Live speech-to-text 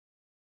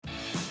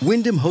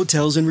Wyndham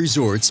Hotels and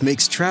Resorts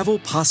makes travel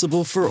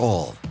possible for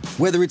all.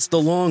 Whether it's the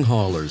long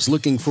haulers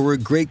looking for a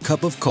great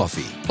cup of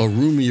coffee, a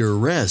roomier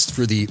rest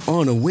for the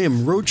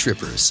on-a-whim road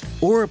trippers,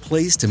 or a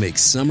place to make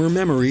summer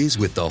memories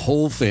with the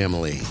whole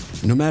family.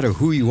 No matter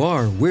who you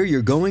are, where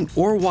you're going,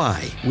 or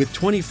why, with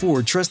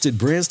 24 trusted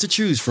brands to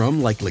choose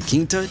from like La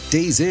Quinta,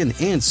 Days Inn,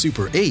 and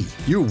Super 8,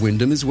 your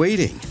Wyndham is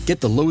waiting.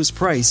 Get the lowest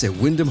price at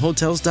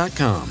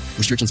WyndhamHotels.com.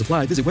 Restrictions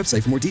apply. Visit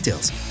website for more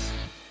details.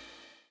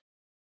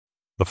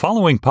 The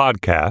following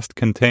podcast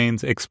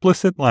contains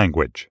explicit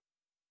language.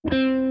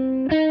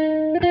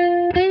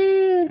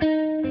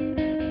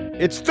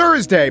 It's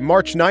Thursday,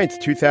 March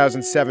 9th,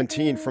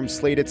 2017. From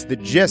Slate, it's The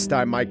Gist.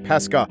 I'm Mike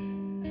Pesca.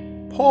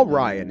 Paul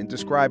Ryan, in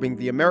describing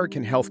the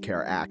American Health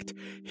Care Act,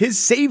 his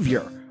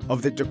savior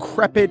of the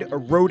decrepit,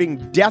 eroding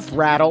death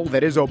rattle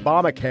that is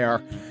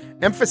Obamacare,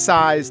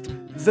 emphasized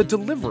the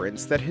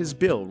deliverance that his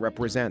bill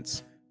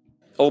represents.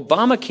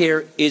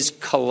 Obamacare is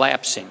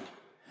collapsing.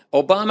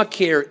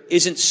 Obamacare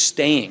isn't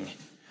staying.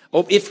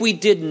 If we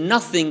did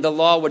nothing, the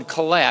law would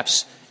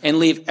collapse and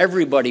leave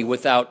everybody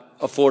without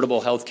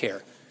affordable health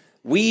care.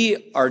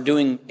 We are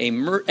doing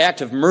an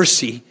act of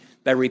mercy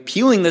by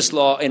repealing this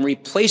law and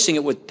replacing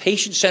it with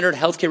patient-centered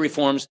health care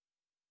reforms.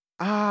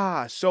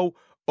 So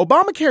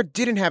Obamacare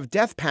didn't have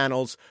death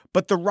panels,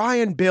 but the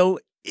Ryan bill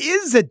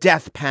is a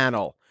death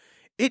panel.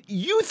 It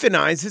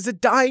euthanizes a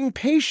dying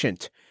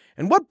patient.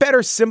 And what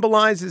better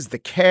symbolizes the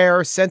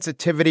care,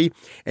 sensitivity,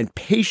 and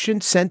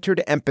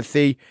patient-centered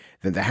empathy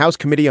than the House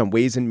Committee on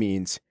Ways and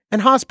Means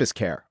and Hospice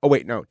Care? Oh,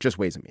 wait, no, just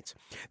Ways and Means.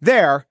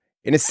 There,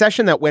 in a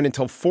session that went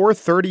until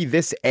 4:30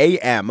 this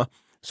a.m.,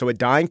 so a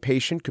dying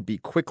patient could be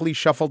quickly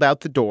shuffled out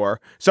the door,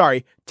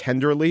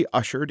 tenderly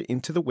ushered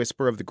into the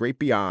whisper of the great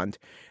beyond,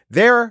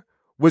 there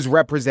was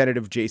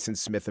Representative Jason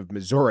Smith of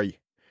Missouri.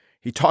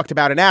 He talked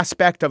about an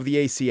aspect of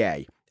the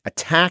ACA, a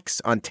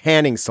tax on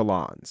tanning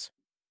salons.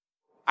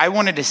 I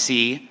wanted to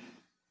see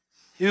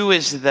who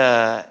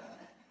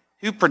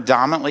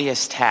predominantly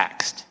is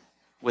taxed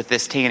with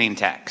this tanning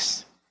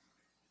tax.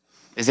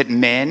 Is it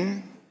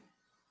men?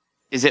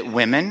 Is it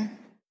women?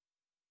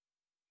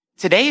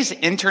 Today's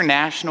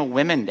International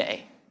Women's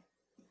Day.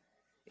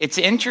 It's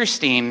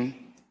interesting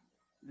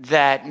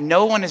that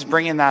no one is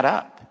bringing that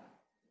up.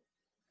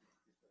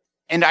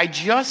 And I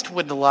just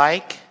would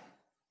like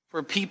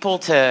for people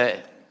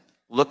to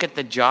look at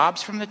the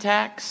jobs from the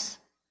tax,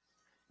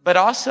 but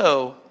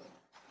also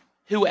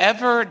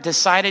whoever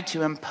decided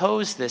to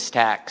impose this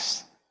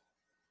tax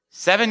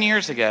 7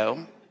 years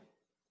ago,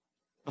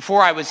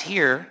 before I was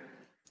here,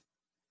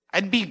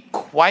 I'd be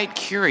quite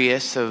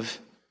curious of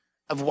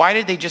why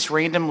did they just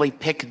randomly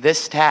pick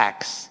this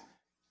tax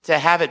to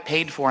have it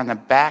paid for on the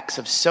backs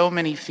of so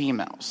many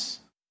females?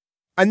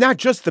 And not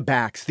just the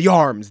backs, the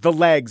arms, the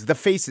legs, the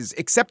faces,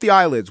 except the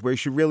eyelids, where you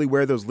should really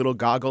wear those little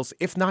goggles,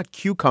 if not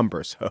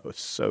cucumbers. Oh,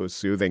 so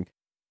soothing.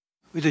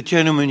 Would the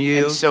gentleman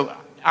yield? And so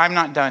I'm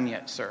not done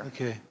yet, sir.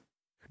 Okay.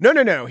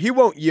 No. He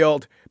won't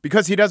yield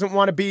because he doesn't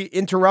want to be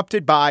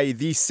interrupted by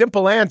the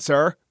simple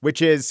answer,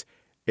 which is,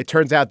 it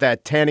turns out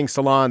that tanning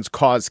salons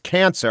cause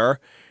cancer,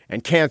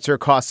 and cancer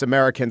costs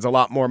Americans a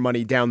lot more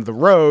money down the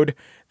road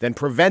than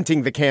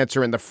preventing the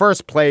cancer in the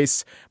first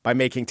place by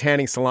making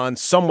tanning salons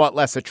somewhat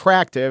less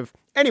attractive.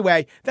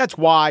 Anyway, that's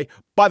why.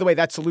 By the way,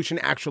 that solution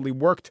actually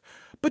worked.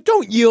 But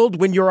don't yield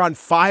when you're on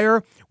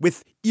fire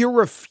with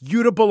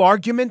irrefutable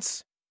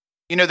arguments.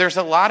 You know, there's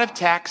a lot of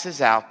taxes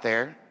out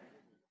there,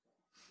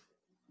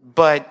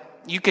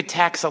 but you could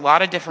tax a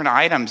lot of different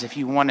items if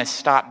you want to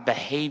stop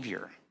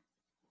behavior.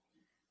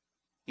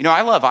 You know,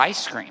 I love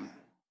ice cream.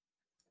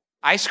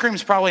 Ice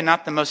cream's probably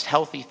not the most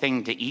healthy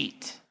thing to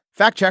eat.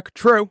 Fact check,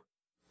 true.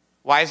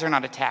 Why is there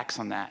not a tax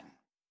on that?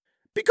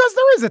 Because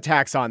there is a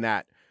tax on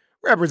that.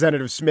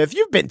 Representative Smith,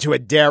 you've been to a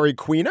Dairy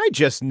Queen. I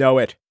just know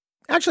it.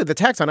 Actually, the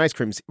tax on ice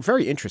cream is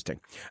very interesting.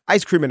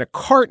 Ice cream in a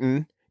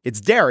carton,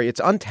 it's dairy,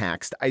 it's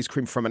untaxed. Ice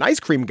cream from an ice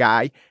cream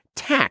guy,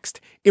 taxed.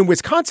 In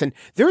Wisconsin,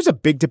 there's a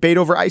big debate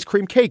over ice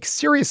cream cake.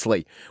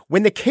 Seriously,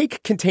 when the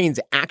cake contains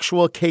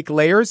actual cake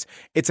layers,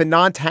 it's a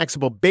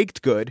non-taxable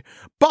baked good,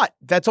 but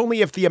that's only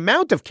if the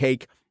amount of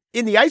cake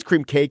in the ice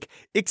cream cake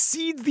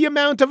exceeds the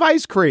amount of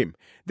ice cream.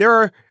 There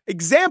are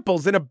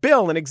examples in a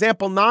bill, and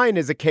example 9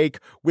 is a cake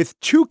with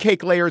 2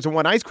 cake layers and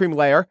 1 ice cream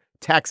layer,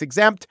 tax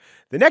exempt.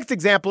 The next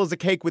example is a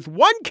cake with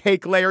 1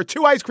 cake layer,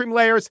 2 ice cream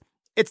layers.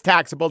 It's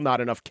taxable, not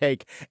enough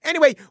cake.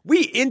 Anyway,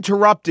 we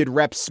interrupted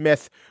Rep.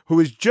 Smith, who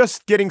is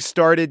just getting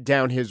started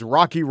down his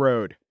rocky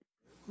road.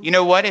 You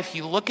know what? If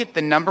you look at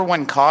the number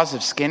 1 cause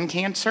of skin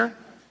cancer,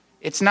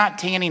 it's not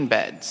tanning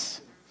beds.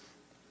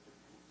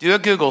 Do a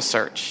Google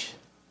search.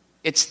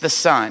 It's the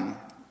sun.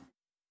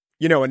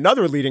 You know,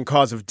 another leading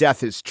cause of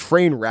death is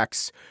train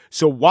wrecks.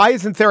 So why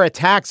isn't there a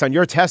tax on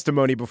your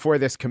testimony before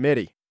this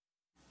committee?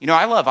 You know,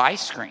 I love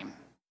ice cream.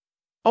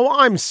 Oh,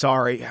 I'm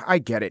sorry. I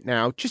get it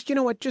now. Just, you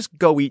know what? Just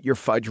go eat your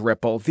fudge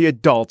ripple. The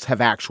adults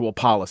have actual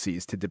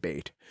policies to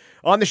debate.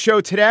 On the show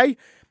today,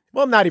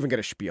 well, I'm not even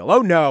going to spiel.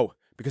 Oh, no,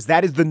 because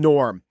that is the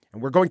norm.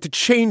 And we're going to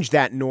change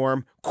that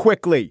norm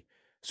quickly.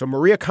 So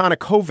Maria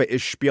Konnikova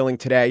is spieling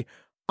today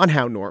on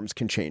how norms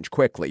can change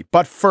quickly.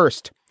 But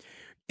first,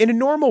 in a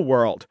normal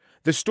world,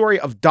 the story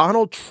of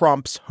Donald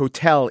Trump's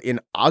hotel in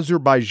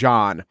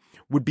Azerbaijan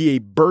would be a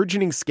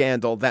burgeoning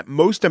scandal that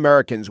most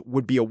Americans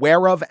would be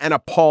aware of and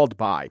appalled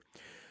by.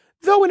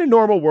 Though in a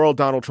normal world,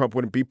 Donald Trump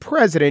wouldn't be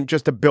president,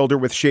 just a builder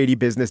with shady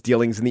business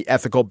dealings in the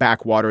ethical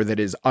backwater that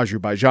is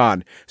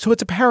Azerbaijan. So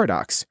it's a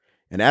paradox.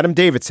 And Adam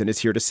Davidson is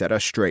here to set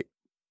us straight.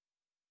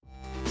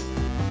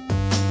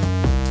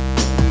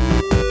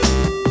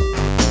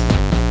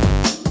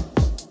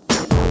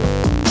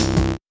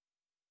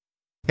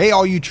 Hey,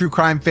 all you true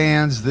crime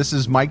fans, this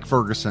is Mike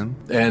Ferguson.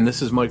 And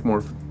this is Mike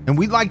Morphin. And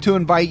we'd like to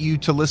invite you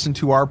to listen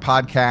to our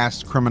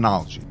podcast,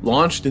 Criminology.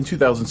 Launched in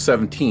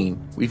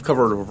 2017, we've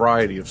covered a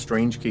variety of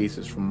strange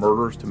cases from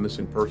murders to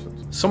missing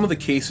persons. Some of the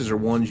cases are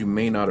ones you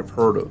may not have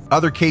heard of.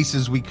 Other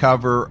cases we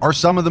cover are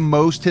some of the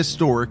most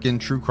historic in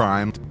true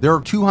crime. There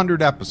are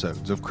 200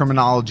 episodes of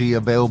Criminology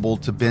available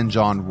to binge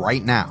on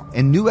right now,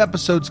 and new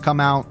episodes come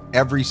out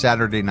every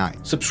Saturday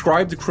night.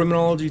 Subscribe to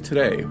Criminology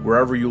today,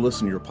 wherever you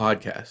listen to your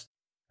podcast.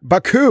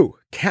 Baku,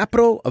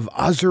 capital of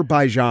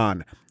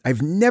Azerbaijan.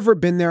 I've never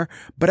been there,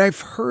 but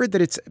I've heard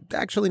that it's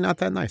actually not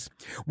that nice.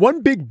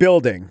 One big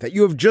building that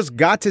you have just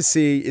got to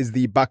see is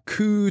the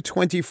Baku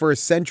 21st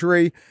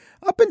century.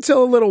 Up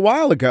until a little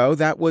while ago,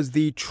 that was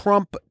the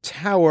Trump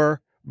Tower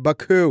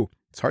Baku.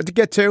 It's hard to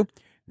get to,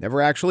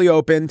 never actually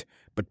opened,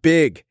 but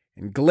big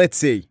and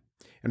glitzy.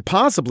 And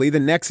possibly the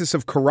nexus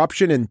of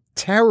corruption and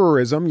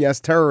terrorism.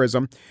 Yes,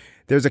 terrorism.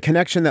 There's a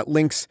connection that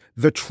links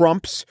the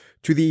Trumps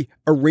to the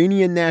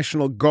Iranian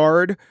National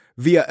Guard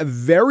via a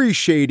very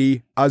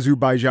shady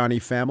Azerbaijani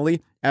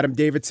family. Adam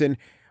Davidson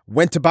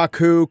went to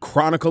Baku,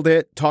 chronicled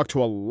it, talked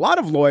to a lot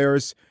of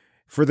lawyers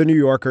for The New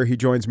Yorker. He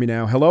joins me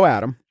now. Hello,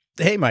 Adam.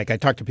 Hey, Mike. I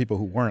talked to people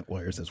who weren't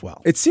lawyers as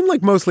well. It seemed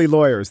like mostly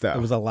lawyers, though.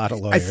 It was a lot of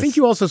lawyers. I think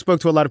you also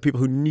spoke to a lot of people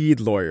who need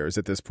lawyers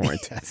at this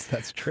point. Yes,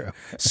 that's true.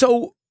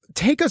 So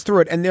take us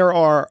through it. And there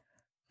are...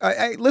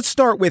 let's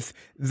start with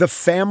the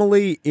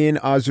family in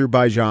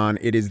Azerbaijan.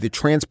 It is the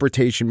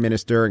transportation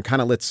minister, and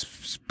kind of let's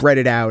spread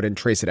it out and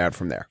trace it out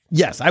from there.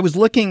 Yes, I was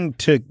looking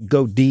to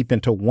go deep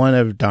into one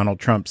of Donald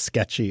Trump's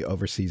sketchy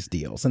overseas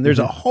deals. And there's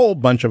a whole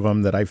bunch of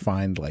them that I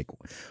find like,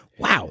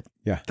 wow,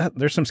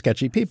 there's some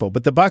sketchy people.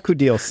 But the Baku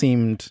deal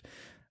seemed...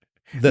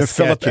 And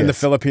the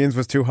Philippines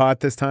was too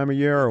hot this time of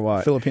year, or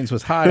what? Philippines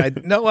was hot.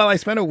 I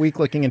spent a week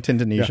looking into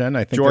Indonesia, and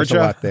I think Georgia,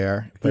 there's a lot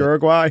there.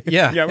 Uruguay.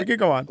 Yeah. We could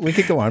go on. We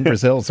could go on.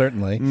 Brazil,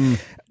 certainly.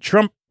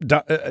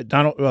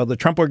 The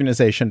Trump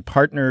organization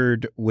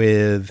partnered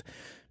with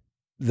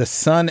the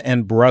son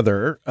and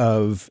brother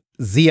of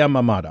Zia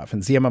Mammadov.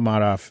 And Zia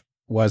Mammadov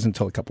was,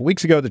 until a couple of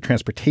weeks ago, the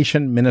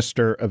transportation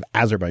minister of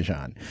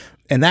Azerbaijan.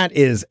 And that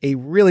is a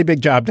really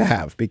big job to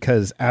have,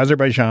 because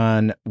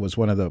Azerbaijan was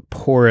one of the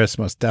poorest,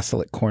 most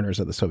desolate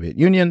corners of the Soviet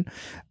Union,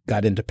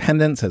 got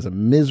independence as a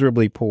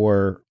miserably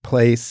poor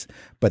place.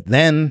 But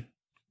then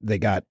they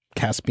got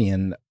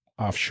Caspian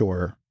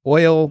offshore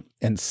oil,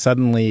 and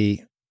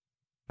suddenly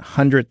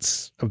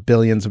hundreds of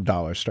billions of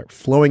dollars start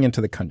flowing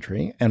into the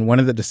country. And one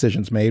of the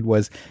decisions made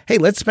was, hey,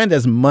 let's spend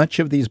as much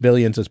of these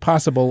billions as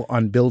possible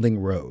on building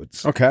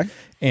roads. Okay.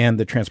 And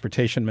the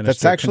transportation minister...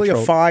 That's actually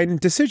a fine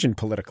decision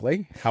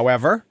politically.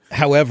 However,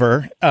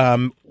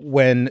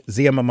 when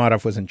Zia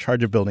Mammadov was in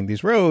charge of building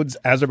these roads,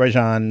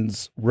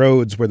 Azerbaijan's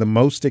roads were the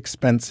most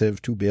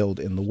expensive to build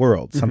in the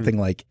world. Something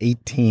like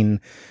 $18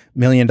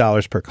 million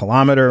per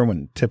kilometer,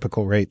 when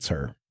typical rates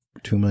are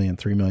 $2 million,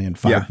 $3 million,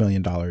 $5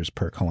 million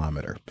per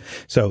kilometer.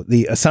 So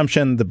the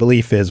assumption, the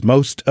belief is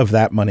most of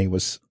that money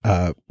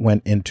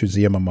went into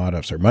Zia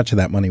Mammadov's, or much of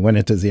that money went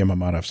into Zia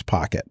Mammadov's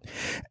pocket.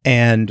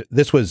 And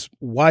this was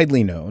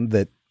widely known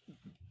that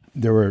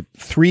there were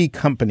three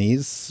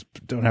companies,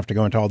 don't have to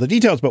go into all the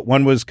details, but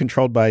one was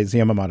controlled by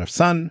Zia Mammadov's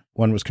son,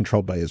 one was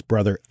controlled by his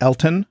brother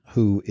Elton,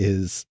 who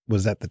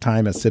was at the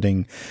time a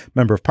sitting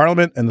member of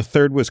parliament, and the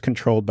third was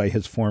controlled by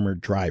his former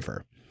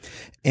driver.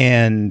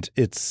 And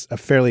it's a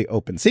fairly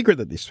open secret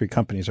that these three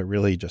companies are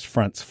really just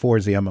fronts for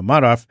Zia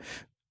Mammadov.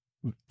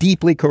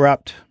 Deeply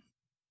corrupt,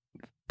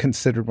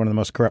 considered one of the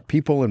most corrupt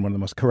people in one of the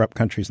most corrupt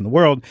countries in the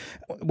world.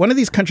 One of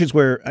these countries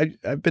where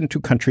I've been to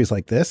countries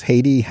like this.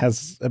 Haiti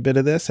has a bit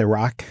of this.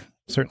 Iraq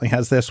certainly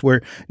has this,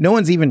 where no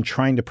one's even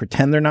trying to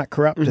pretend they're not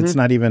corrupt. It's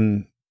not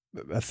even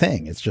a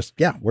thing. It's just,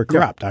 we're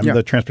corrupt. I'm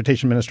the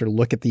transportation minister.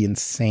 Look at the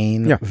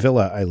insane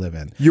villa I live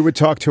in. You would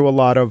talk to a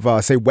lot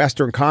of, say,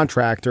 Western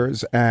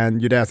contractors,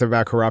 and you'd ask them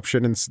about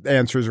corruption, and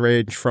answers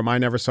range from "I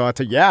never saw it"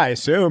 to "Yeah, I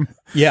assume."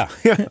 Yeah,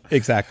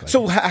 exactly.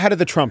 So how did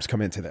the Trumps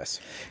come into this?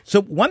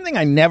 So one thing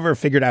I never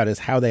figured out is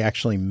how they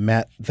actually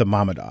met the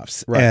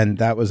Mammadovs. Right. And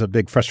that was a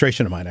big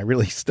frustration of mine. I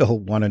really still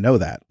want to know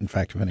that. In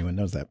fact, if anyone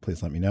knows that,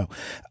 please let me know.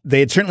 They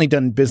had certainly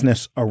done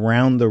business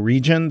around the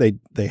region.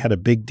 They had a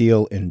big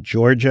deal in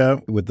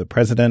Georgia with the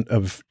president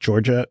of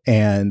Georgia.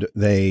 And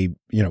they,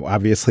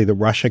 obviously the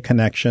Russia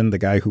connection, the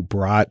guy who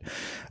brought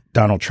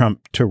Donald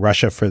Trump to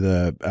Russia for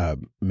the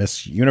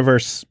Miss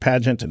Universe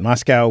pageant in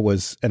Moscow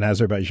was an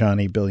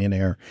Azerbaijani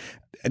billionaire.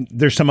 And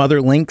there's some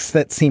other links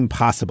that seem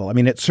possible. I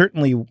mean, it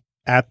certainly,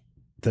 at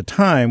the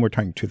time, we're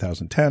talking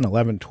 2010,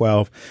 11,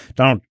 12,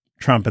 Donald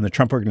Trump and the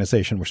Trump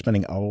organization were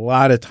spending a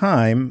lot of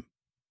time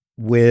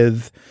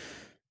with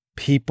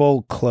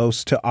people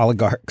close to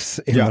oligarchs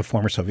in the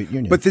former Soviet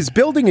Union. But this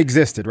building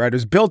existed, right? It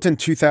was built in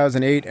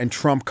 2008, and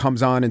Trump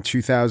comes on in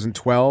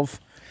 2012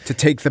 to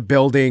take the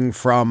building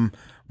from,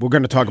 we're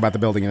going to talk about the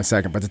building in a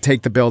second, but to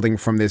take the building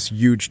from this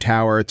huge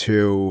tower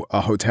to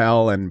a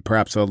hotel and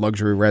perhaps a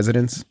luxury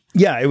residence.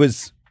 Yeah, it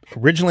was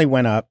originally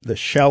went up, the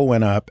shell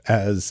went up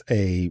as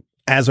a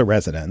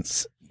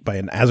residence by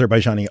an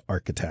Azerbaijani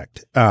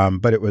architect.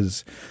 But it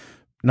was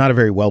not a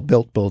very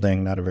well-built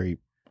building, not a very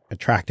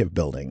attractive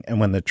building.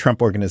 And when the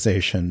Trump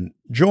organization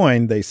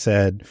joined, they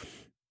said,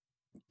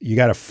 you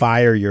got to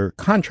fire your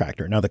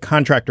contractor. Now, the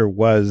contractor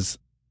was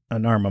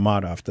Anar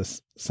Mammadov,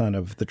 the son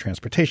of the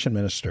transportation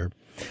minister,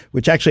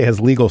 which actually has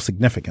legal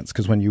significance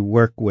because when you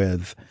work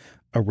with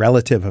a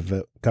relative of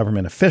a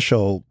government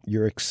official,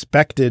 you're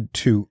expected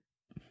to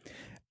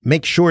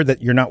make sure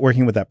that you're not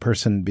working with that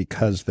person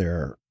because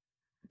they're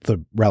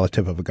the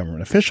relative of a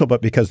government official,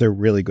 but because they're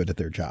really good at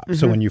their job. Mm-hmm.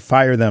 So when you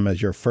fire them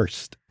as your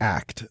first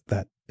act,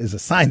 that is a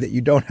sign that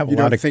you don't have a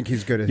lot of think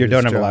he's good at you his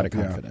don't have job. a lot of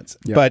confidence.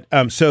 Yeah.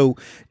 But so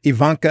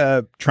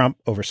Ivanka Trump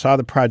oversaw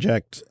the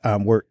project.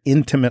 Were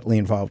intimately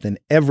involved in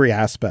every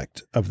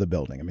aspect of the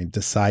building. I mean,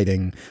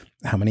 deciding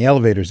how many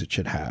elevators it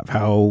should have,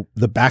 how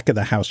the back of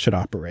the house should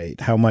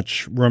operate, how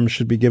much room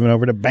should be given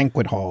over to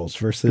banquet halls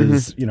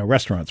versus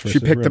restaurants. Versus she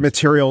picked rooms. the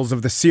materials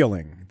of the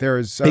ceiling.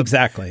 There's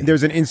exactly.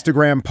 There's an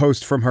Instagram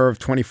post from her of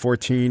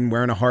 2014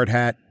 wearing a hard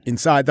hat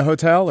inside the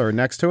hotel or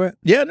next to it.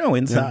 Yeah, no,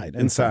 inside.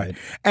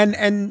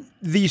 And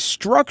the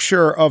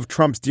structure of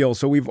Trump's deal.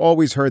 So we've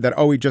always heard that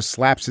he just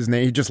slaps his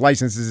name, he just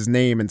licenses his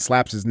name and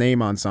slaps his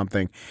name on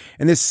something.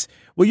 And this,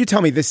 well, you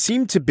tell me, this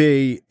seemed to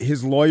be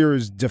his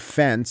lawyer's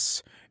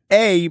defense.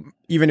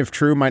 Even if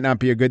true, might not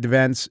be a good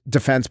defense,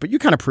 but you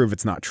kind of prove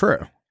it's not true.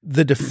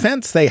 The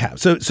defense they have.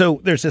 So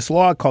there's this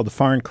law called the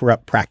Foreign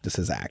Corrupt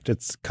Practices Act.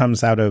 It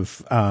comes out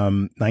of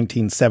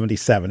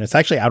 1977. It's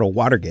actually out of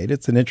Watergate.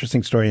 It's an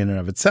interesting story in and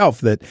of itself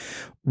that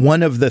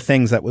one of the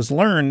things that was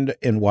learned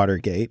in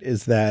Watergate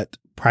is that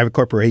private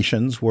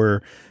corporations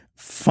were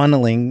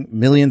funneling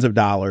millions of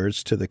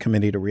dollars to the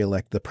committee to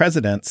reelect the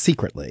president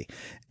secretly.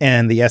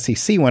 And the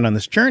SEC went on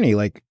this journey,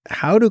 like,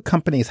 how do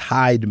companies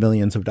hide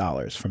millions of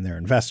dollars from their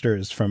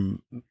investors,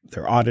 from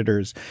their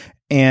auditors?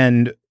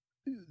 And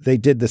they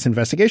did this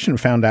investigation and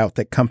found out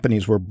that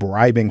companies were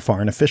bribing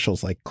foreign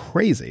officials like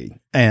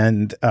crazy.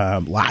 And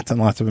lots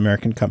and lots of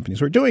American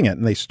companies were doing it.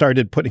 And they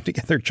started putting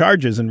together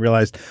charges and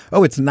realized,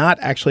 it's not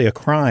actually a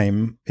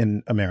crime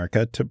in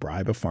America to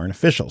bribe a foreign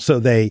official. So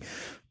they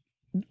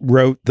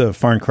wrote the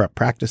Foreign Corrupt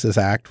Practices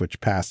Act,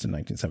 which passed in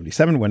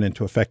 1977, went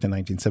into effect in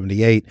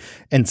 1978.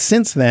 And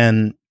since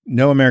then,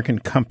 no American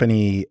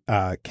company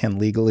can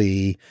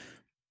legally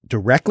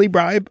directly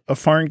bribe a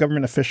foreign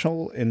government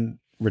official in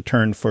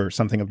return for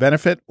something of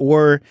benefit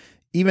or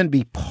even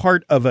be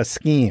part of a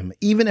scheme,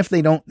 even if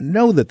they don't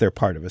know that they're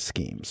part of a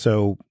scheme.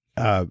 So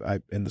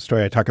in the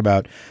story, I talk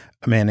about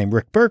a man named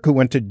Rick Burke who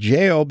went to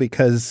jail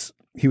because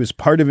he was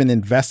part of an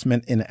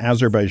investment in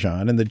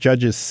Azerbaijan. And the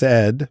judges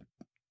said,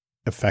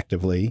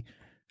 effectively,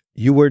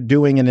 you were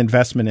doing an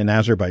investment in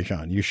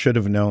Azerbaijan. You should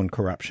have known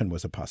corruption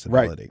was a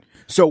possibility.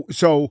 Right.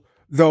 So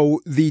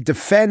though the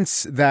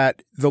defense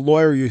that the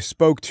lawyer you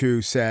spoke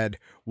to said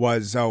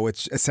was,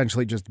 it's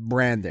essentially just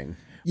branding.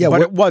 Yeah,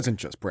 but it wasn't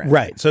just branding.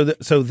 Right. So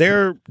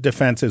their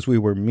defense is we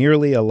were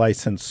merely a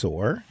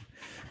licensor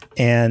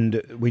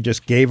and we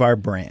just gave our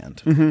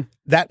brand. Mm-hmm.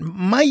 That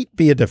might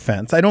be a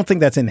defense. I don't think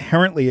that's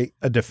inherently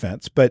a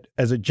defense, but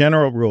as a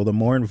general rule, the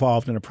more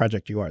involved in a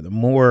project you are, the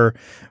more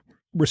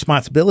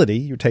responsibility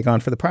you take on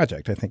for the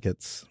project. I think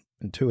it's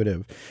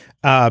intuitive.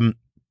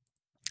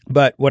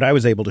 But what I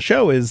was able to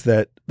show is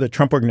that the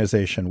Trump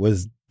organization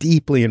was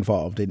deeply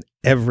involved in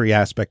every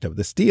aspect of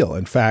this deal.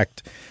 In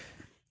fact,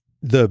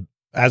 the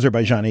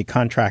Azerbaijani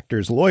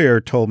contractor's lawyer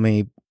told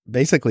me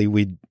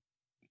basically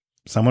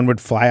someone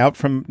would fly out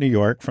from New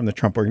York from the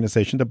Trump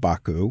organization to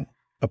Baku,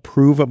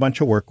 approve a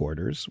bunch of work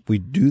orders.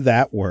 We'd do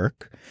that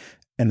work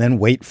and then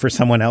wait for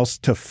someone else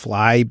to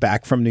fly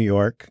back from New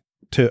York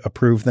to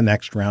approve the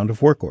next round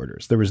of work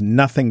orders. There was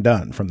nothing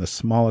done from the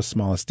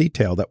smallest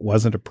detail that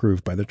wasn't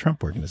approved by the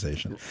Trump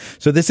organization.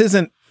 So this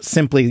isn't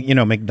simply,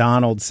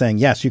 McDonald's saying,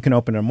 yes, you can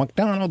open a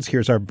McDonald's.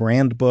 Here's our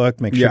brand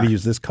book. Make sure to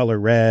use this color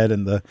red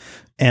and the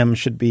M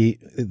should be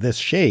this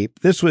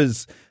shape. This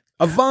was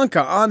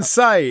Ivanka on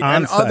site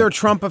and other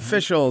Trump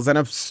officials and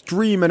a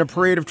stream and a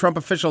parade of Trump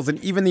officials. And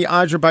even the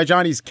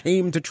Azerbaijanis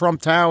came to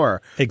Trump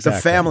Tower, exactly.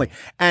 The family.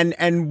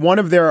 And one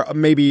of their,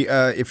 maybe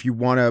if you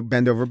want to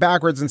bend over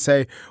backwards and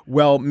say,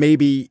 well,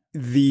 maybe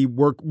the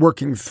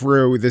working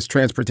through this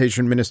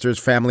transportation minister's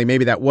family,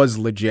 maybe that was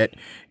legit.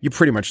 You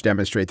pretty much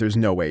demonstrate there's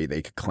no way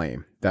they could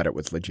claim that it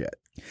was legit.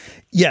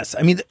 Yes.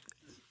 I mean,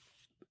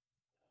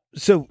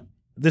 so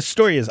this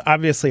story is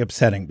obviously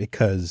upsetting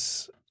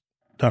because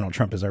Donald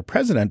Trump is our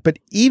president, but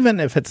even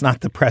if it's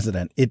not the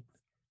president,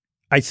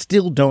 I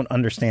still don't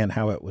understand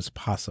how it was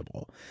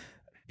possible.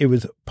 It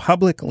was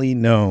publicly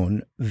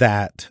known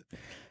that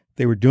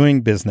They were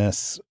doing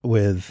business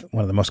with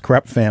one of the most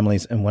corrupt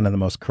families in one of the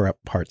most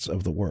corrupt parts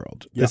of the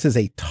world. Yeah. This is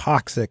a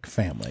toxic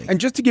family. And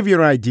just to give you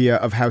an idea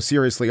of how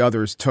seriously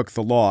others took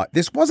the law,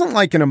 this wasn't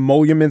like an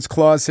emoluments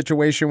clause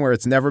situation where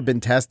it's never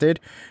been tested.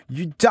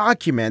 You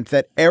document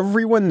that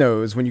everyone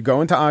knows when you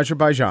go into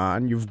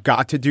Azerbaijan, you've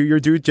got to do your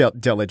due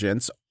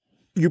diligence.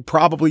 You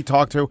probably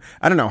talked to,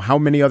 I don't know how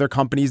many other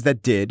companies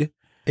that did.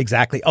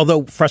 Exactly.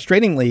 Although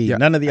frustratingly,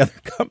 none of the other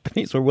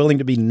companies were willing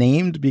to be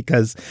named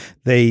because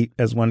they,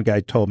 as one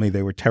guy told me,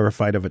 they were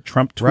terrified of a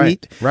Trump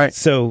tweet. Right.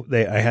 So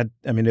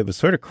it was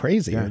sort of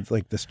crazy. Yeah. It's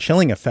like this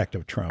chilling effect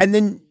of Trump. And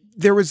then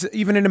there was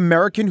even an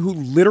American who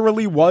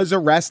literally was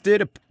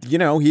arrested. You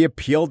know, he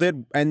appealed it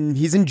and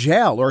he's in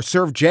jail or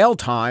served jail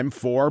time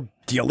for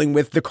dealing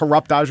with the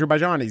corrupt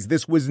Azerbaijanis.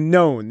 This was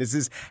known. This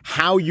is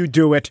how you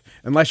do it,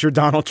 unless you're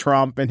Donald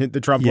Trump and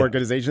the Trump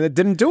organization that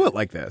didn't do it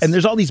like this. And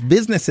there's all these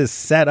businesses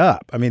set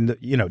up. I mean,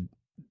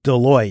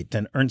 Deloitte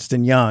and Ernst &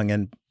 Young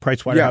and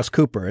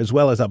PricewaterhouseCoopers, as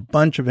well as a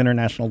bunch of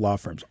international law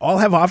firms, all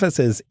have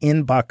offices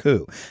in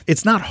Baku.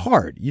 It's not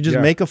hard. You just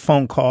make a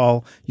phone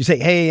call. You say,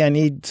 hey, I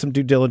need some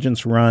due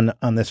diligence run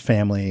on this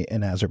family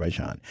in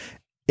Azerbaijan.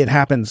 It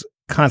happens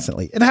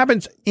constantly. It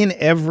happens in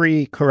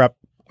every corrupt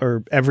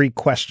or every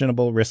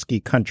questionable, risky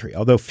country,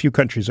 although few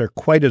countries are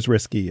quite as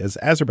risky as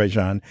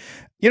Azerbaijan.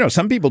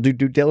 Some people do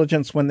due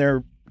diligence when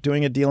they're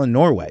doing a deal in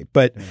Norway,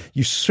 but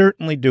you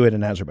certainly do it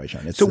in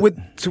Azerbaijan. So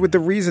would the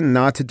reason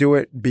not to do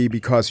it be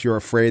because you're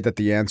afraid that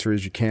the answer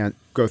is you can't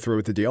go through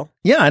with the deal?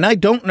 Yeah, and I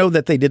don't know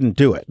that they didn't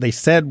do it. They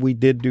said we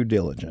did due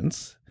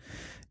diligence,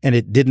 and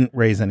it didn't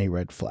raise any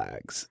red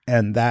flags,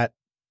 and that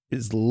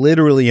is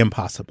literally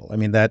impossible. I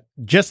mean, that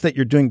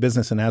you're doing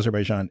business in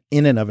Azerbaijan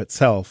in and of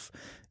itself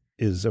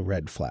is a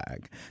red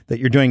flag. That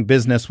you're doing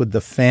business with the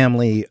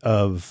family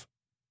of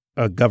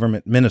a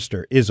government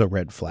minister is a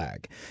red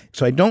flag.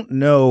 So I don't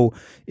know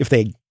if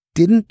they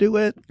didn't do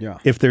it,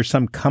 if there's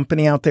some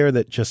company out there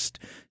that just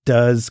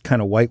does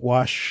kind of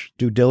whitewash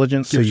due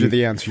diligence. Gives you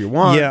the answer you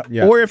want.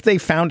 Yeah. Or if they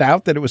found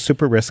out that it was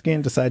super risky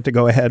and decided to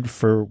go ahead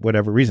for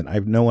whatever reason. I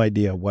have no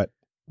idea what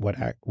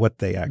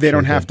they actually They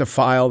don't have to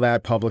file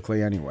that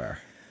publicly anywhere.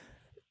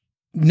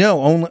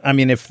 No,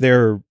 if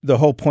the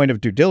whole point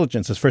of due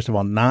diligence is, first of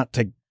all, not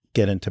to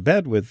get into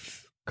bed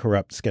with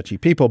corrupt, sketchy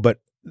people,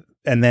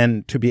 and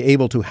then to be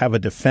able to have a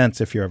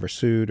defense if you're ever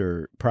sued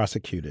or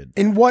prosecuted.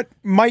 In what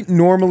might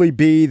normally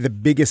be the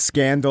biggest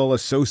scandal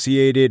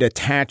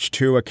attached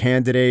to a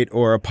candidate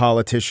or a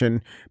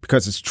politician,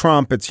 because it's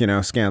Trump, it's,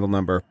 scandal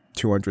number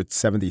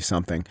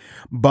 270-something.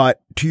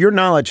 But to your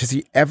knowledge, has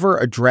he ever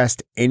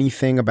addressed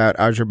anything about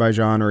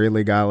Azerbaijan or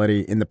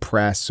illegality in the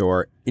press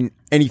or in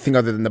anything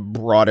other than the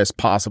broadest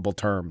possible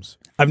terms?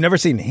 I've never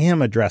seen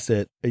him address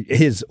it.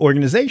 His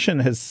organization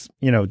has,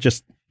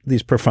 just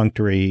these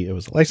perfunctory, it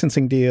was a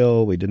licensing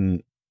deal. We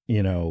didn't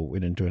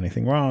do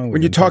anything wrong.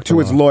 When you talked to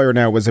his lawyer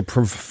now, was it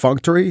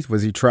perfunctory?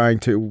 Was he trying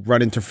to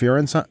run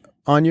interference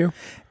on you?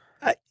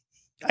 I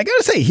got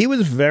to say, he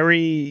was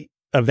very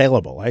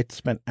available. I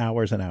spent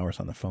hours and hours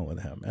on the phone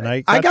with him. And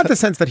I got the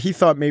sense that he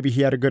thought maybe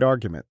he had a good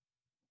argument.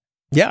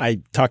 Yeah, I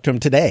talked to him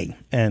today,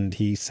 and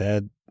he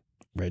said,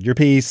 read your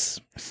piece.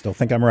 I still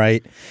think I'm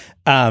right.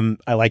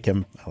 I like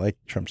him. I like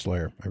Trump's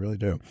lawyer. I really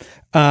do.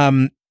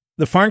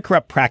 The Foreign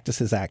Corrupt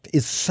Practices Act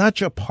is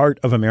such a part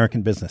of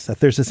American business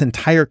that there's this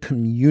entire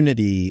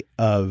community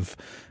of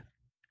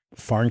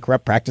Foreign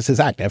Corrupt Practices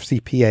Act,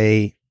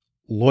 FCPA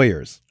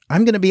lawyers.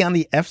 I'm going to be on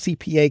the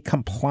FCPA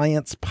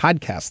compliance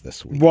podcast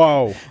this week.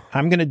 Whoa.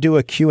 I'm going to do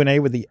a Q&A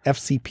with the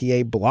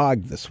FCPA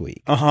blog this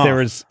week.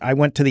 I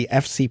went to the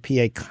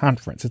FCPA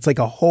conference. It's like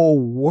a whole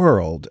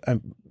world.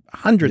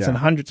 Hundreds and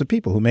hundreds of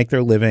people who make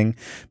their living,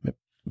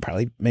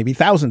 probably maybe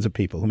thousands of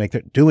people who make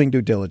their doing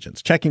due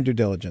diligence, checking due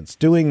diligence,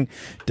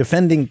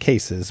 defending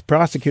cases,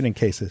 prosecuting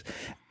cases.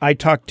 I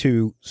talked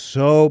to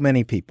so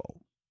many people.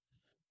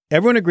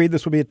 Everyone agreed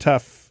this would be a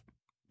tough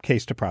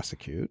case to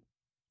prosecute.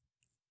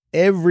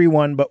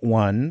 Everyone but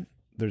one,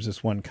 there's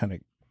this one kind of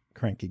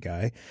cranky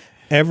guy.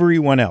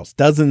 Everyone else,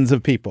 dozens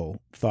of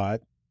people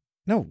thought,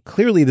 no,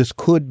 clearly this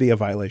could be a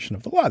violation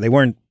of the law. They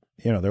weren't,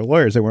 they're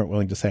lawyers. They weren't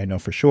willing to say I know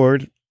for sure.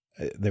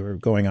 They were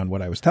going on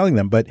what I was telling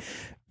them, but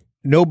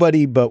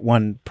nobody but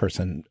one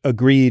person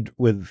agreed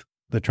with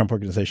the Trump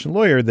Organization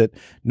lawyer that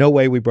no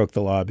way we broke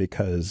the law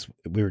because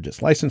we were just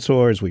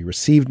licensors. We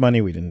received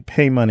money. We didn't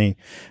pay money.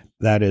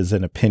 That is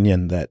an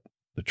opinion that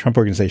the Trump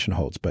Organization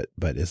holds, but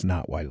is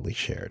not widely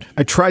shared.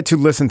 I tried to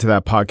listen to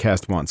that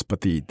podcast once,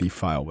 but the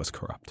file was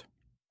corrupt.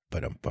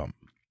 But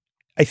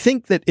I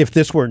think that if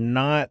this were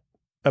not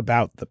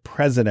about the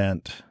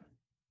president,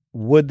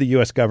 would the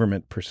U.S.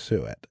 government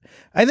pursue it?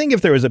 I think if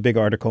there was a big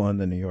article in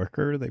the New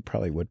Yorker, they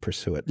probably would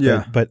pursue it.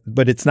 Yeah.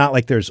 But it's not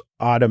like there's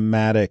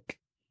automatic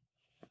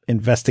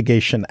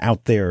investigation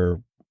out there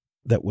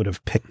that would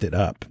have picked it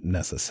up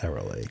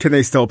necessarily. Can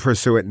they still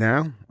pursue it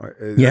now?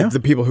 Yeah. The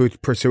people who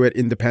pursue it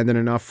independent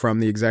enough from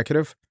the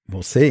executive?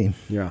 We'll see.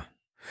 Yeah.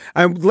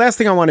 Last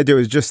thing I want to do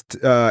is just,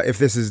 if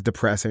this is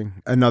depressing,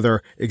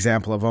 another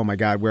example of, oh my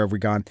God, where have we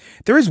gone?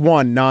 There is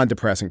one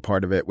non-depressing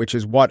part of it, which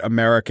is what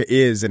America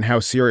is and how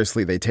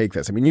seriously they take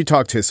this. I mean, you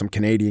talk to some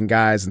Canadian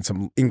guys and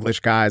some English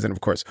guys and,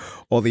 of course,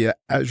 all the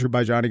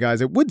Azerbaijani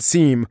guys. It would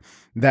seem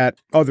that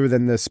other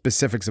than the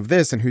specifics of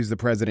this and who's the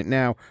president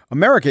now,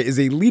 America is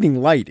a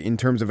leading light in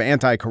terms of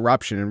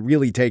anti-corruption and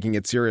really taking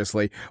it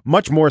seriously,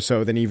 much more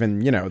so than even,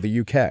 the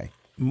UK.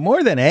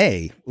 More than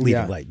a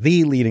leading light,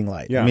 the leading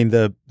light. Yeah. I mean,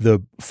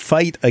 the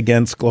fight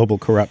against global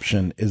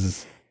corruption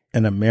is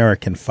an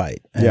American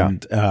fight.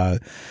 And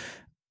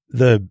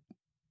the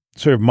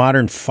sort of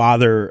modern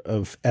father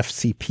of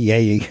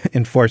FCPA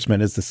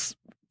enforcement is this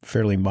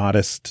fairly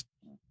modest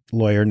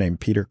lawyer named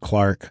Peter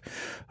Clark,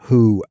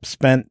 who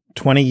spent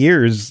 20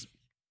 years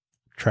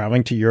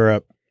traveling to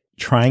Europe,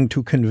 trying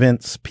to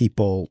convince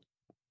people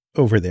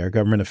over there,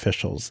 government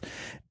officials,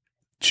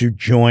 to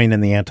join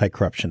in the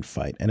anti-corruption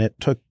fight. And it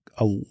took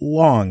a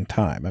long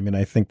time. I mean,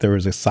 I think there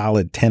was a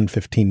solid 10,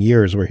 15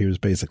 years where he was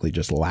basically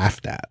just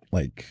laughed at.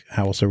 Like,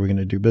 how else are we going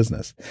to do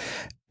business?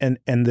 And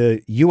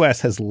the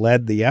U.S. has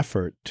led the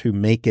effort to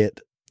make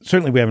it,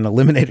 certainly we haven't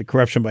eliminated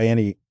corruption by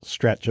any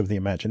stretch of the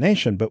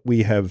imagination, but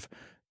we have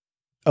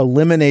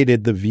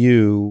eliminated the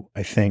view,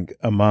 I think,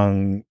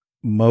 among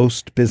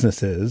most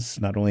businesses,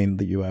 not only in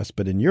the U.S.,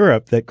 but in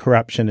Europe, that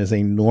corruption is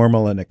a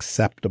normal and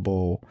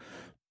acceptable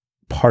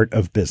part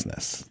of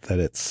business, that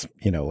it's,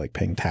 like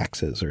paying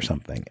taxes or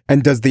something.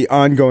 And does the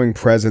ongoing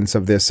presence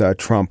of this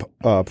Trump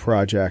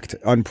project,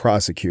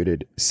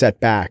 unprosecuted, set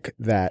back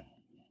that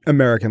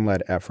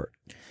American-led effort?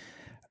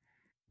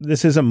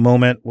 This is a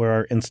moment where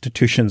our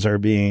institutions are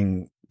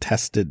being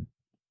tested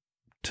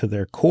to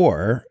their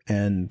core,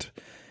 and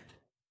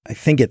I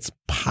think it's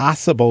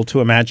possible to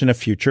imagine a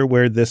future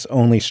where this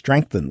only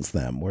strengthens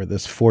them, where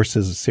this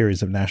forces a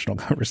series of national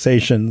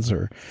conversations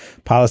or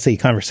policy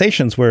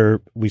conversations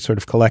where we sort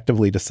of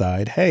collectively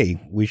decide, hey,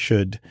 we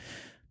should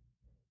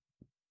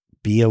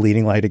be a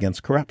leading light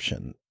against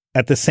corruption.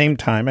 At the same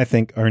time, I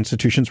think our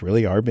institutions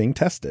really are being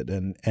tested.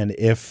 And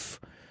if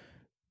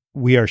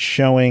we are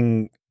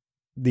showing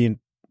the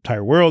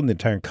entire world and the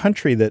entire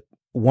country that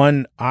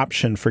one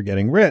option for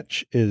getting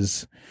rich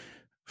is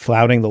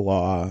flouting the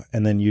law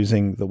and then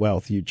using the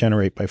wealth you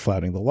generate by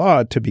flouting the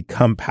law to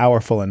become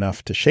powerful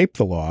enough to shape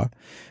the law,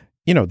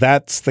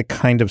 that's the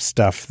kind of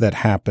stuff that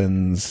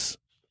happens,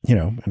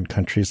 in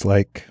countries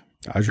like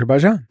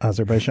Azerbaijan.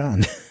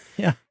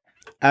 Yeah.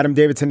 Adam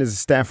Davidson is a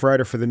staff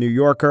writer for The New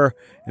Yorker,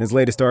 and his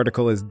latest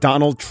article is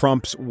Donald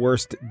Trump's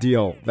Worst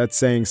Deal. That's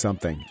saying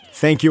something.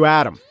 Thank you,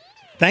 Adam.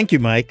 Thank you,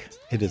 Mike.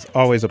 It is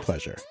always a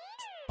pleasure.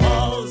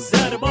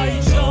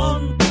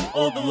 Azerbaijan,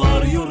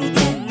 odlar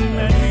yurdum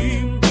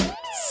benim.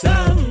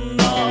 Sen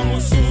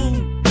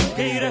namusum,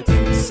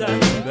 gayretim sen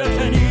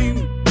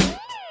vetenim.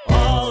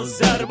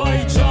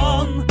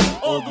 Azerbaijan,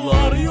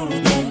 odlar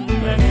yurdum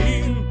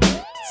benim.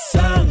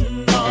 Sen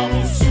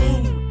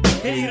namusum,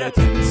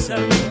 gayretim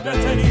sen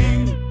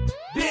vetenim.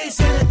 Bir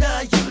senede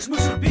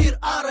yığışmışız bir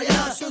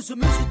araya,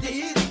 sözümüzü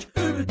deyirik,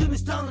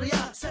 ümidimiz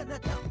Tanrı'ya.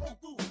 Seneden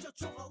oldukça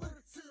çoğalır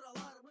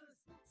sıralarımız.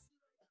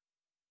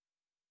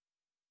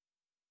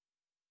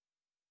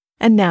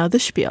 And now the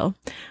spiel.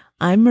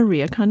 I'm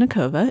Maria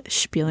Konnikova,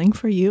 spieling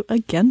for you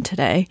again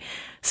today.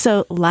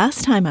 So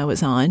last time I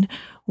was on,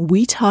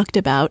 we talked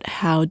about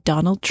how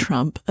Donald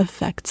Trump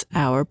affects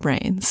our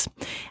brains.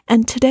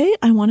 And today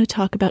I want to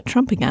talk about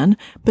Trump again,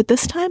 but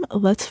this time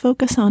let's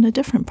focus on a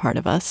different part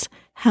of us,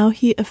 how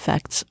he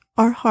affects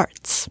our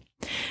hearts.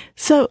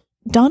 So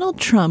Donald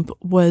Trump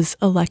was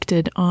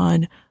elected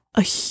on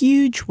a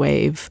huge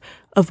wave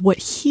of what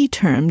he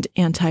termed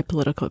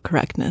anti-political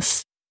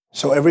correctness.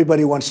 So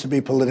everybody wants to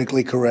be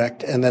politically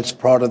correct, and that's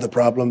part of the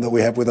problem that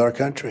we have with our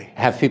country.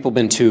 Have people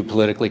been too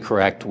politically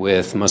correct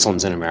with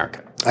Muslims in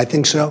America? I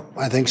think so,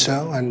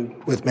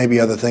 and with maybe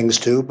other things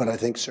too, but I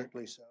think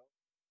certainly so.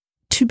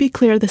 To be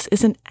clear, this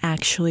isn't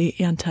actually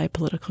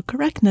anti-political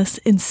correctness.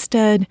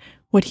 Instead,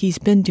 what he's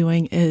been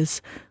doing is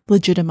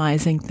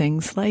legitimizing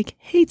things like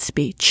hate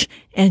speech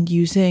and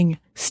using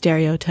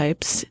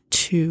stereotypes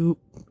to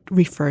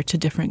refer to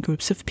different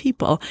groups of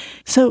people.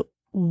 So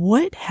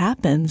what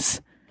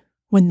happens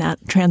when that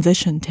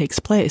transition takes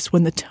place,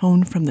 when the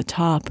tone from the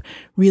top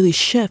really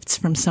shifts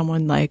from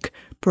someone like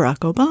Barack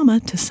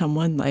Obama to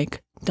someone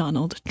like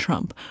Donald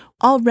Trump?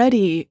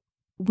 Already,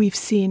 we've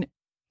seen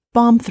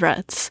bomb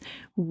threats.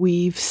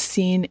 We've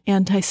seen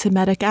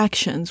anti-Semitic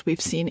actions. We've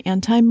seen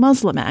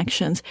anti-Muslim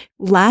actions.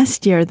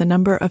 Last year, the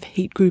number of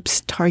hate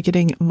groups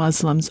targeting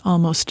Muslims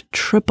almost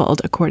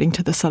tripled, according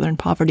to the Southern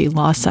Poverty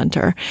Law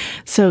Center.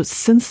 So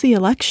since the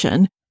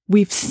election,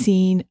 we've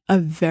seen a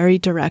very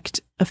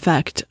direct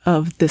effect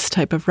of this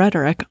type of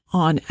rhetoric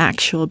on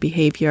actual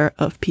behavior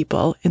of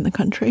people in the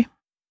country.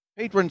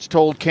 Patrons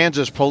told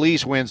Kansas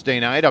police Wednesday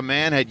night a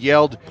man had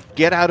yelled,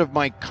 "Get out of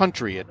my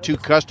country," at two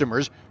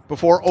customers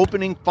before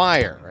opening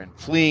fire and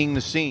fleeing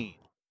the scene.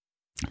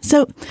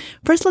 So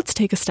first, let's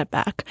take a step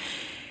back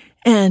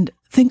and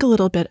think a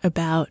little bit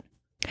about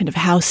kind of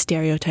how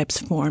stereotypes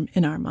form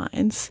in our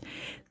minds.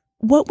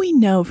 What we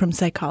know from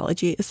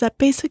psychology is that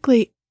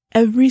basically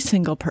every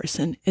single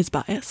person is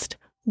biased.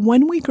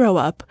 When we grow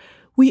up,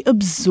 we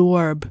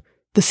absorb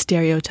the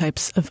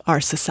stereotypes of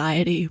our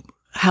society,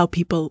 how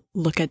people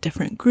look at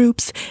different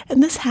groups,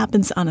 and this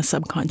happens on a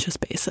subconscious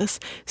basis.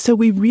 So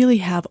we really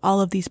have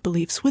all of these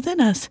beliefs within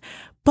us,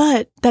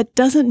 but that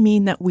doesn't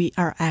mean that we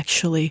are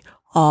actually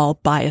all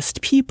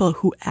biased people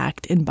who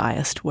act in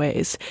biased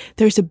ways.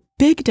 There's a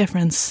big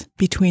difference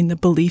between the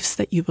beliefs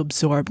that you've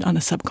absorbed on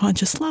a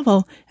subconscious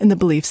level and the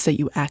beliefs that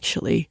you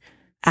actually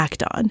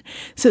act on.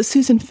 So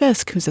Susan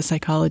Fiske, who's a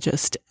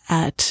psychologist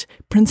at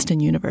Princeton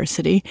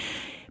University,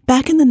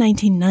 back in the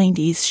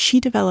 1990s, she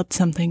developed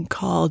something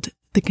called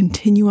the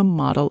continuum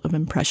model of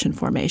impression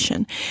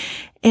formation.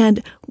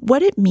 And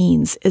what it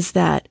means is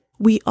that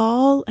we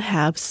all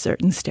have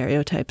certain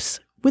stereotypes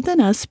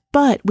within us,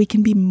 but we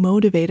can be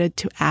motivated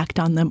to act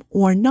on them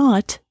or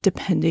not,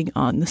 depending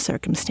on the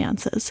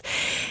circumstances.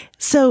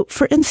 So,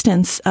 for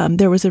instance,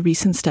 there was a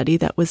recent study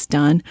that was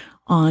done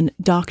on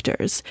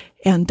doctors,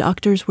 and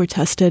doctors were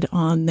tested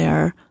on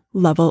their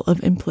level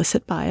of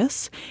implicit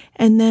bias.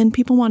 And then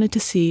people wanted to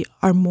see,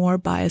 are more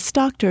biased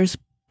doctors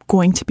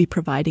going to be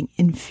providing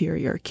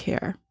inferior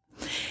care?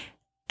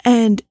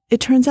 And it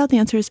turns out the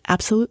answer is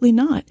absolutely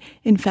not.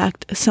 In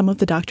fact, some of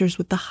the doctors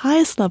with the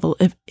highest level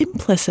of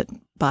implicit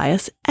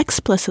bias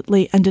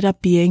explicitly ended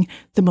up being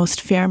the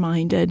most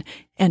fair-minded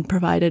and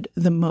provided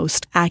the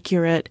most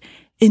accurate,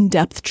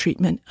 in-depth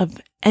treatment of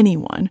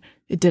anyone.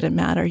 It didn't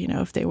matter,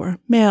 if they were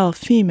male,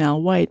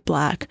 female, white,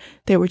 black.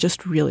 They were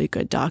just really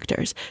good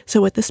doctors.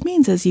 So what this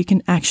means is you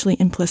can actually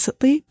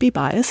implicitly be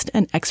biased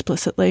and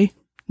explicitly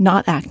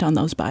not act on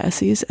those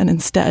biases and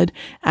instead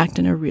act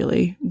in a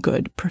really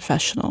good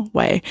professional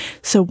way.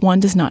 So one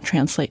does not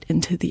translate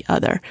into the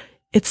other.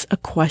 It's a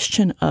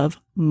question of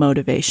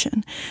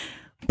motivation.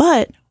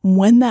 But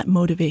when that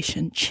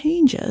motivation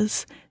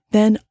changes,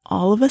 then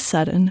all of a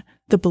sudden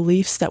the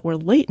beliefs that were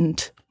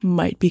latent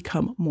might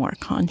become more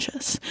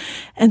conscious.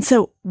 And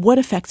so what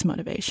affects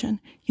motivation?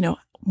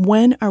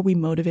 When are we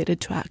motivated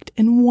to act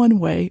in one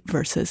way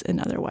versus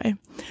another way?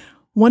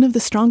 One of the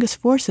strongest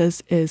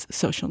forces is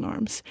social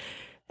norms.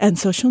 And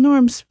social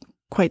norms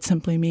quite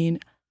simply mean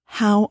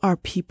how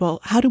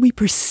do we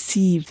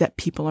perceive that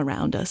people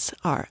around us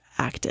are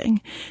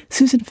acting?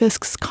 Susan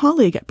Fiske's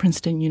colleague at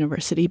Princeton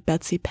University,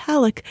 Betsy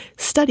Paluck,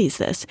 studies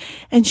this,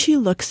 and she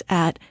looks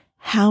at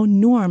how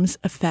norms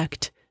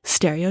affect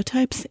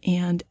stereotypes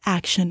and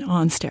action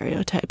on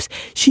stereotypes.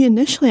 She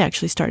initially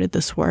actually started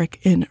this work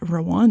in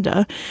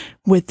Rwanda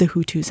with the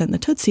Hutus and the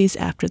Tutsis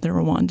after the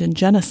Rwandan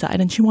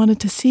genocide, and she wanted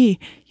to see,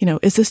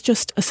 is this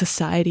just a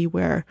society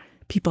where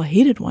people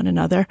hated one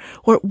another,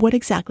 or what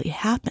exactly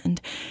happened?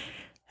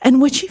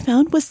 And what she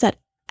found was that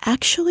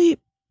actually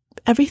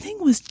everything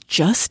was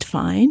just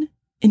fine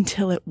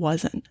until it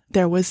wasn't.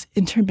 There was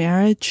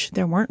intermarriage.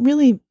 There weren't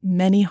really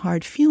many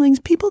hard feelings.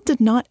 People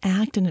did not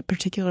act in a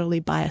particularly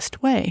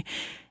biased way.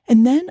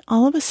 And then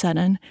all of a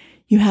sudden,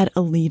 you had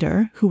a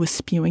leader who was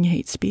spewing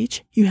hate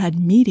speech. You had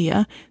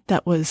media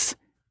that was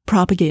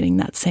propagating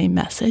that same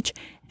message,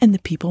 and the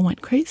people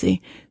went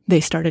crazy. They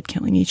started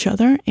killing each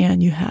other,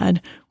 and you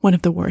had one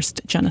of the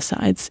worst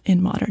genocides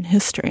in modern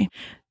history.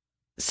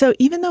 So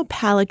even though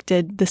Paluck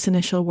did this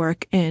initial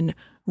work in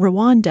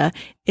Rwanda,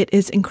 it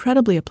is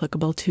incredibly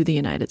applicable to the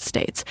United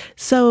States.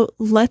 So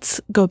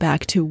let's go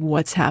back to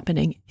what's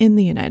happening in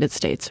the United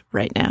States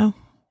right now.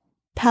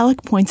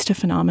 Paluck points to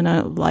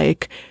phenomena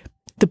like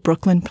the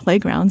Brooklyn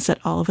playgrounds that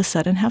all of a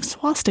sudden have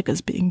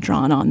swastikas being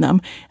drawn on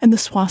them, and the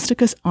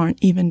swastikas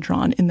aren't even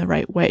drawn in the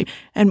right way.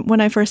 And when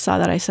I first saw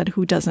that, I said,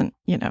 who doesn't,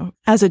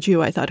 as a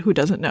Jew, I thought, who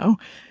doesn't know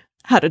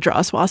how to draw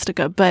a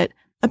swastika? But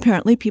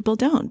apparently people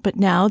don't. But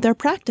now they're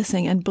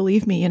practicing, and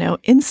believe me,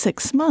 in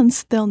 6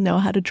 months, they'll know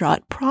how to draw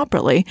it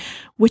properly,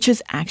 which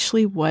is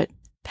actually what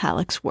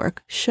Paluck's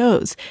work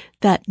shows,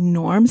 that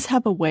norms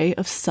have a way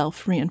of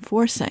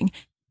self-reinforcing.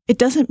 It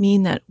doesn't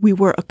mean that we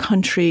were a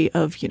country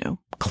of,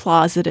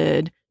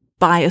 closeted,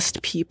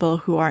 biased people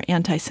who are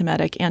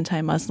anti-Semitic,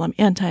 anti-Muslim,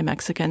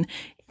 anti-Mexican.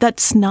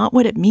 That's not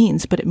what it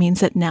means, but it means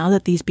that now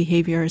that these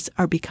behaviors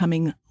are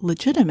becoming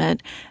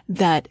legitimate,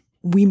 that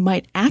we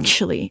might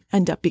actually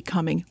end up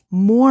becoming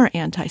more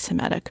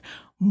anti-Semitic,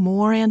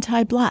 more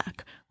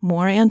anti-Black,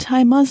 more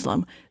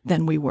anti-Muslim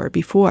than we were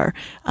before,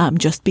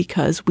 just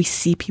because we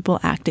see people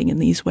acting in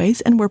these ways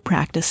and we're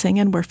practicing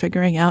and we're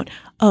figuring out,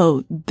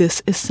 oh,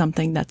 this is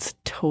something that's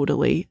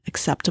totally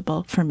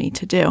acceptable for me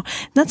to do.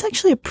 And that's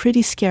actually a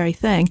pretty scary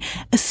thing,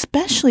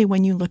 especially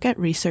when you look at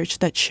research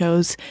that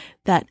shows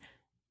that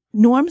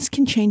norms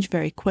can change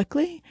very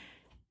quickly,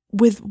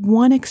 with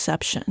one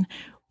exception.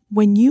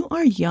 When you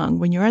are young,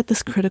 when you're at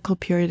this critical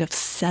period of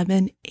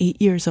 7,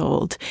 8 years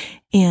old,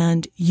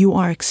 and you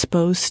are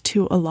exposed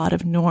to a lot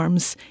of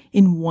norms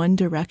in one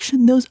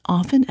direction, those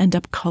often end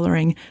up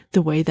coloring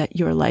the way that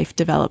your life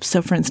develops.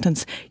 So for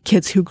instance,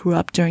 kids who grew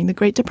up during the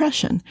Great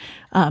Depression,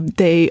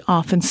 they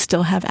often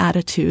still have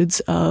attitudes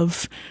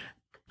of,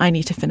 I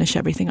need to finish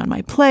everything on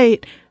my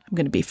plate. I'm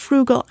going to be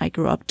frugal. I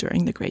grew up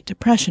during the Great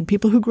Depression.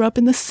 People who grew up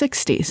in the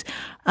 60s,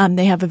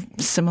 they have a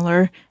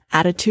similar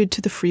attitude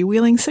to the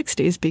freewheeling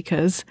 60s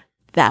because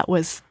that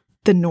was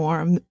the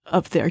norm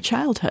of their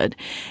childhood.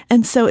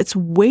 And so it's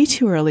way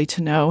too early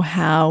to know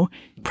how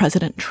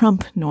President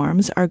Trump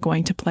norms are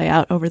going to play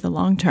out over the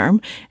long term.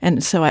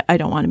 And so I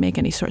don't want to make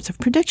any sorts of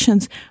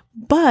predictions,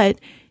 but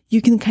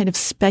you can kind of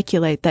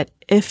speculate that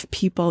if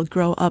people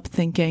grow up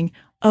thinking,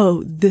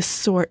 oh, this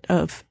sort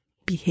of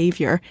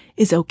behavior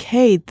is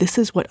okay, this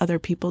is what other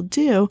people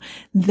do,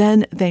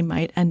 then they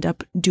might end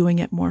up doing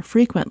it more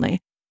frequently.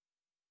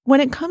 When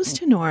it comes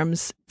to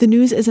norms, the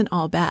news isn't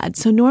all bad.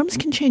 So norms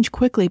can change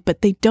quickly,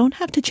 but they don't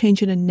have to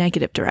change in a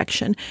negative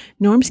direction.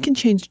 Norms can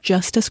change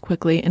just as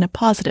quickly in a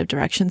positive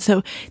direction.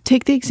 So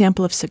take the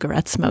example of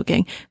cigarette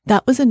smoking.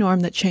 That was a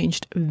norm that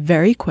changed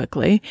very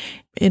quickly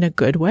in a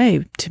good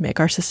way to make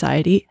our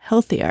society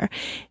healthier.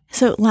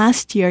 So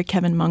last year,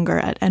 Kevin Munger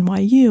at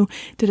NYU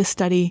did a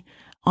study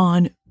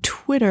on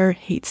Twitter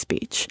hate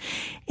speech.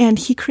 And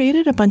he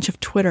created a bunch of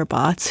Twitter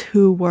bots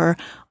who were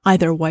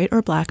either white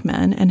or black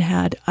men and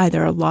had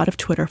either a lot of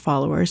Twitter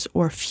followers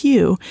or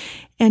few.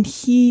 And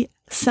he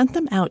sent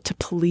them out to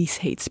police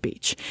hate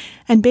speech.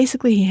 And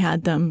basically he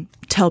had them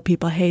tell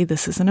people, hey,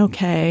 this isn't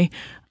okay.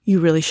 You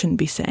really shouldn't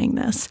be saying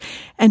this.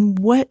 And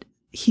what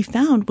he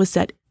found was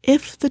that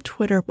if the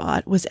Twitter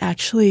bot was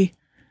actually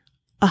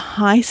a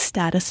high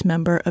status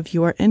member of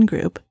your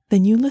in-group,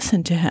 then you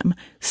listened to him.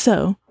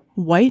 So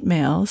white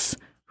males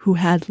who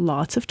had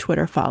lots of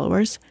Twitter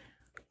followers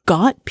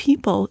got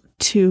people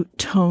to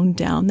tone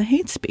down the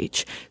hate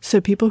speech. So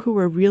people who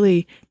were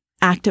really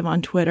active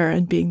on Twitter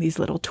and being these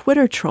little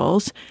Twitter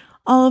trolls,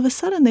 all of a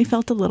sudden they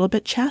felt a little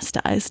bit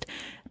chastised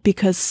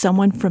because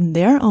someone from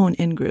their own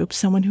in-group,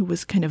 someone who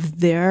was kind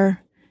of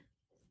their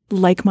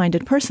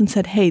like-minded person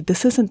said, hey,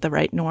 this isn't the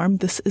right norm.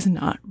 This is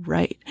not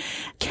right.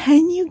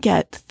 Can you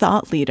get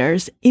thought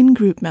leaders,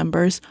 in-group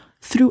members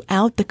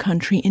throughout the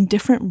country in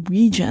different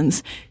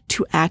regions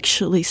to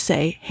actually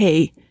say,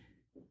 hey,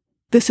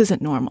 this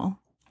isn't normal.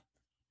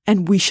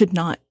 And we should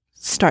not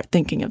start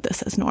thinking of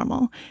this as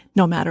normal,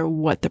 no matter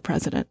what the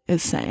president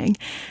is saying.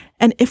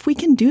 And if we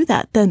can do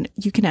that, then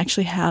you can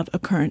actually have a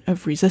current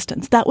of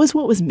resistance. That was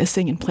what was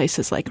missing in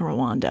places like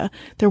Rwanda.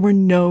 There were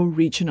no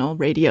regional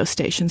radio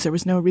stations. There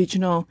was no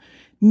regional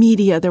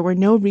media. There were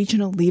no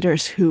regional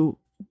leaders who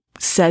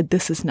said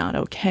this is not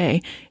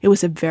okay. It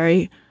was a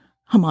very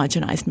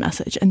homogenized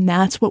message. And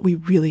that's what we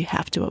really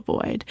have to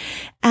avoid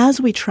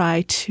as we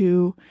try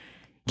to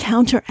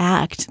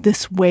counteract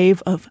this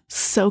wave of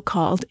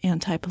so-called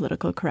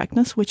anti-political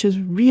correctness, which is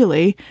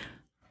really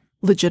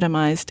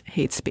legitimized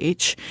hate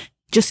speech.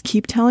 Just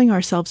keep telling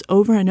ourselves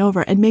over and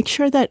over and make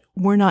sure that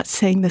we're not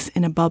saying this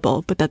in a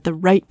bubble, but that the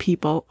right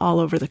people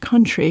all over the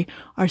country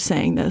are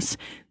saying this,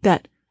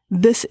 that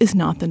this is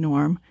not the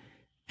norm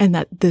and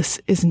that this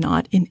is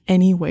not in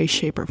any way,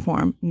 shape, or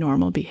form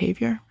normal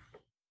behavior.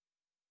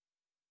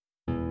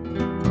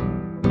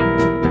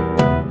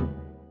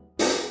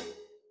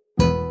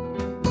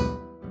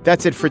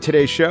 That's it for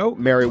today's show.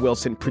 Mary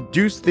Wilson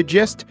produced The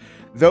Gist,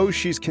 though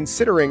she's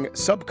considering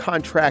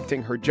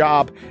subcontracting her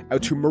job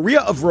out to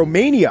Maria of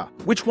Romania.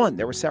 Which one?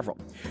 There were several.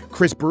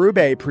 Chris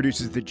Berube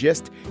produces The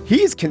Gist.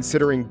 He's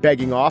considering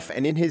begging off,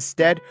 and in his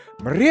stead,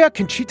 Maria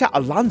Conchita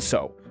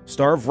Alonso,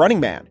 star of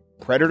Running Man,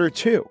 Predator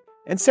 2,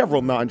 and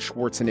several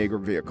non-Schwarzenegger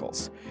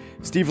vehicles.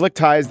 Steve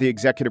Lichtai is the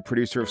executive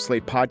producer of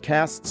Slate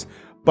Podcasts,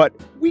 but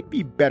we'd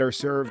be better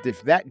served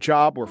if that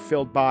job were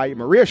filled by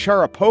Maria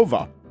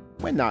Sharapova,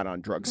 when not on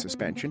drug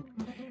suspension.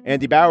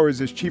 Andy Bowers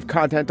is chief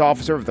content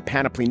officer of the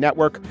Panoply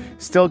Network,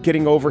 still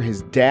getting over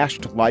his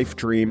dashed life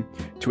dream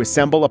to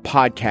assemble a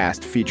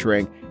podcast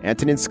featuring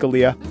Antonin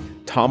Scalia,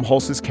 Tom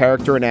Hulce's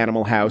character in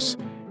Animal House,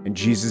 and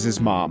Jesus'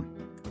 mom.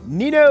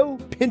 Nino,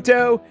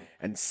 Pinto,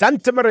 and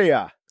Santa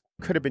Maria.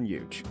 Could have been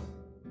huge.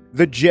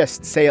 The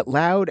Gist. Say it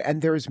loud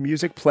and there's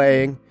music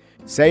playing.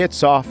 Say it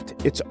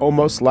soft. It's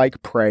almost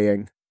like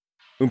praying.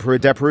 Umperu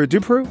Deperu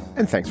Duperu,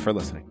 and thanks for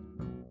listening.